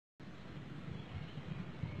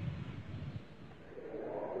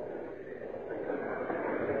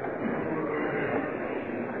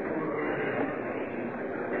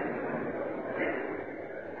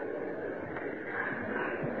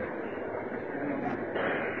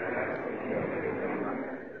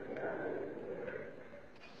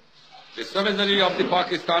The savagery of the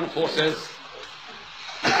Pakistan forces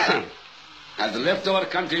has left our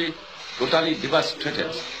country totally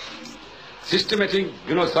devastated. Systematic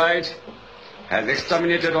genocide has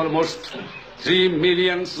exterminated almost 3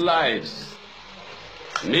 million lives.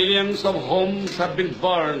 Millions of homes have been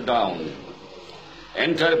burned down.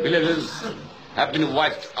 Entire villages have been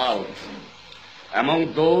wiped out.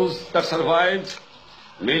 Among those that survived,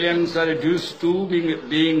 millions are reduced to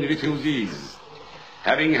being refugees,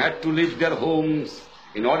 having had to leave their homes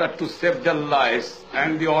in order to save their lives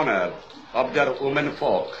and the honor of their women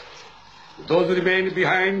folk. Those who remained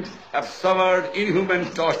behind have suffered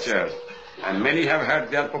inhuman torture, and many have had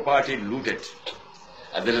their property looted.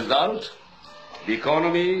 As a result, the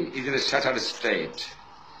economy is in a shattered state.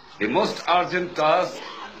 The most urgent task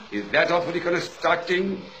is that of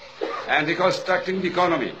reconstructing the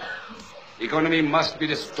economy. Economy must be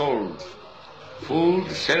restored.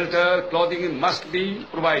 Food, shelter, clothing must be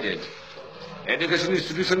provided. Education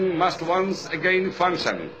institutions must once again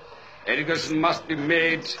function. Education must be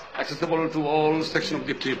made accessible to all sections of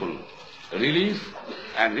the people. Relief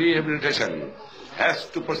and rehabilitation has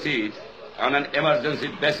to proceed on an emergency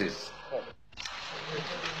basis.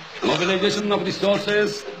 Mobilization of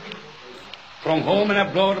resources from home and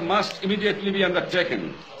abroad must immediately be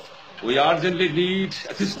undertaken. We urgently need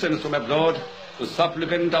assistance from abroad to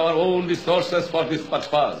supplement our own resources for this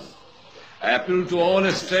purpose. I appeal to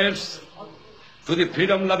all states, to the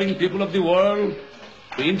freedom-loving people of the world,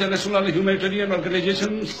 to international humanitarian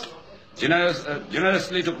organizations,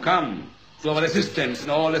 generously to come to our assistance in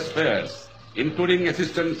all spheres, including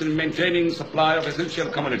assistance in maintaining supply of essential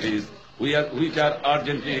commodities which are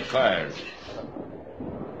urgently required.